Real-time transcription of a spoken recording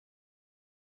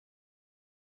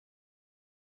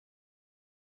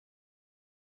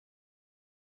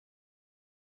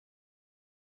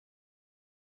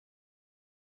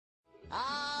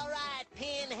All right,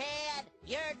 Pinhead,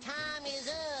 your time is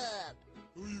up.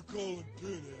 Who you calling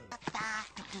Pinhead?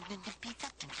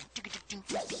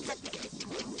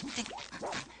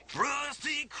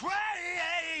 Krusty Krab,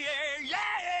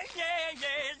 yeah,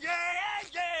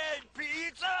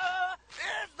 pizza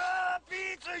is the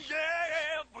pizza,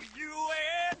 yeah, for you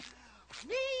and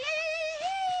me.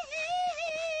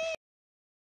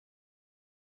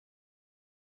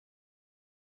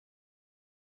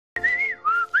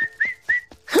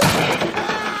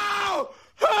 Ow!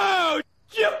 Oh!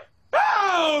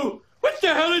 Ow! What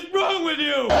the hell is wrong with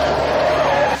you?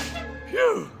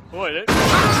 Phew! Boy, that...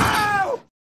 Ow!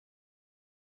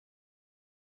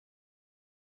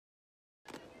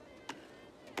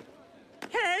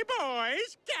 Hey,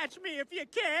 boys! Catch me if you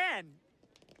can!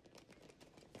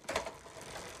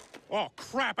 Oh,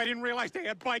 crap, I didn't realize they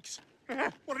had bikes.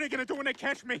 What are they gonna do when they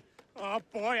catch me? Oh,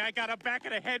 boy, I got a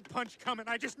back-of-the-head punch coming.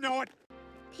 I just know it.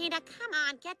 Peter, come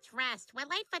on, get dressed. We're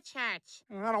late for church.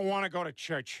 I don't want to go to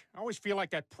church. I always feel like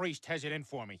that priest has it in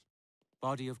for me.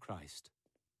 Body of Christ.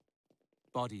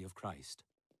 Body of Christ.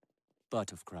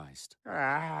 Butt of Christ.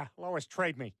 Lois,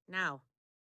 trade me. No.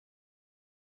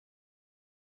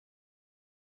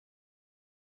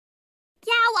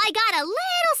 Yow, I got a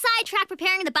little sidetracked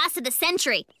preparing the bust of the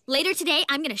century. Later today,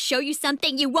 I'm gonna show you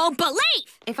something you won't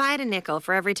believe! If I had a nickel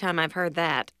for every time I've heard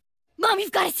that. Mom,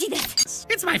 you've gotta see this!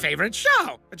 It's my favorite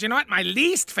show. But you know what? My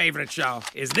least favorite show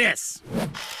is this.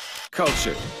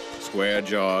 Culture.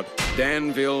 Square-jawed,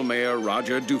 Danville Mayor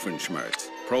Roger Doofenshmirtz,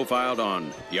 profiled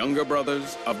on Younger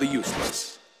Brothers of the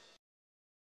Useless.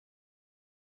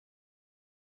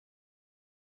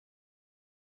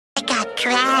 I got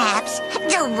Krabs,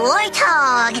 the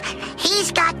warthog.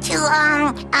 He's got to,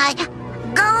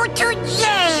 go to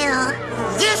jail.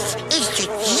 This is the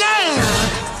jail.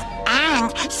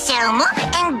 And Selma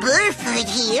and Burford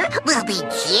here will be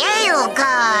jail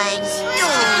guards.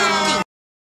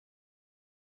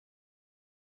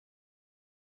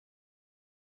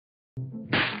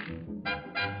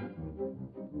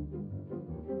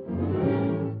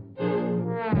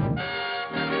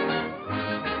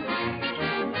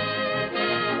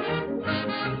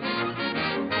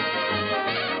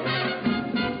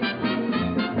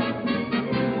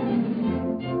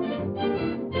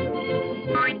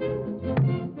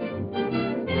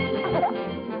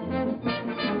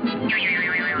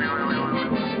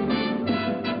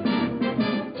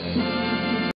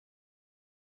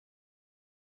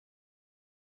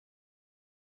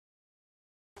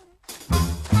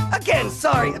 Again,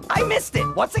 sorry, I missed it.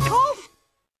 What's it called?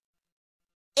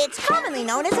 It's commonly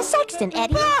known as a sexton,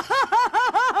 Eddie. Say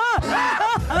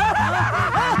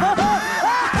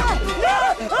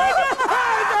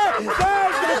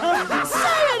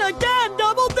it again,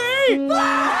 Double D!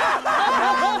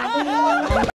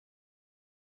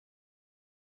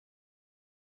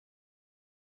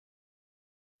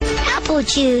 Apple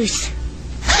juice.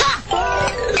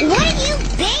 What are you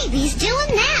babies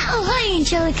doing now? Oh, hi,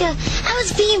 Angelica. I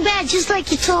was being bad just like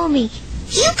you told me.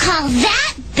 You call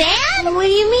that bad? What do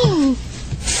you mean?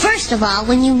 First of all,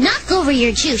 when you knock over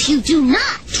your juice, you do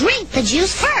not drink the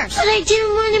juice first. But I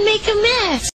didn't want to make a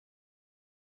mess.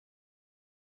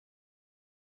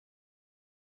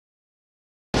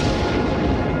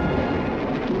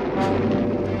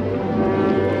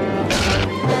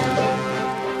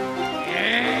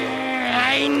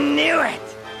 I knew it!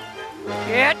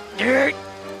 Get dirt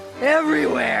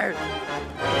everywhere!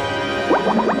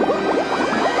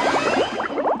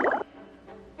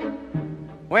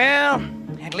 Well,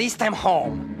 at least I'm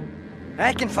home.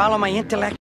 I can follow my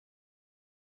intellect.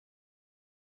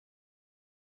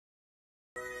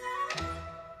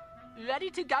 Ready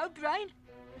to go, Brain?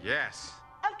 Yes.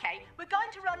 Okay, we're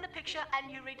going to run the picture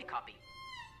and you read the copy.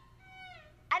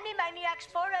 Animaniacs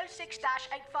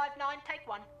 406-859, take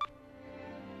one.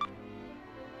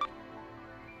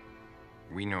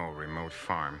 We know a remote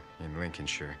farm in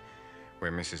Lincolnshire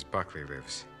where Mrs. Buckley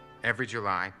lives. Every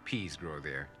July, peas grow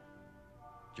there.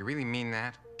 Do you really mean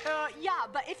that? Yeah,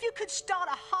 but if you could start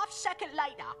a half second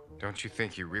later. Don't you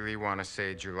think you really want to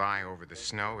say July over the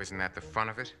snow? Isn't that the fun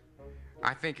of it?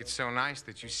 I think it's so nice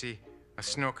that you see a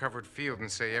snow-covered field and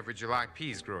say every July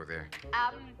peas grow there.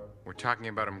 We're talking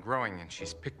about them growing and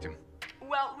she's picked them.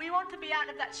 Well, we want to be out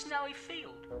of that snowy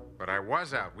field. But I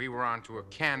was out. We were onto a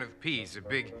can of peas, a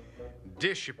big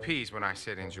dish of peas when I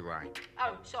said in July.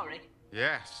 Oh, sorry.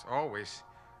 Yes, always.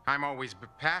 I'm always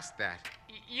past that.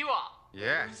 You are?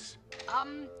 Yes.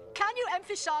 Can you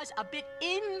emphasize a bit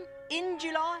in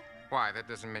July? Why? That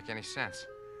doesn't make any sense.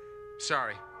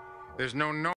 Sorry. There's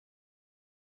no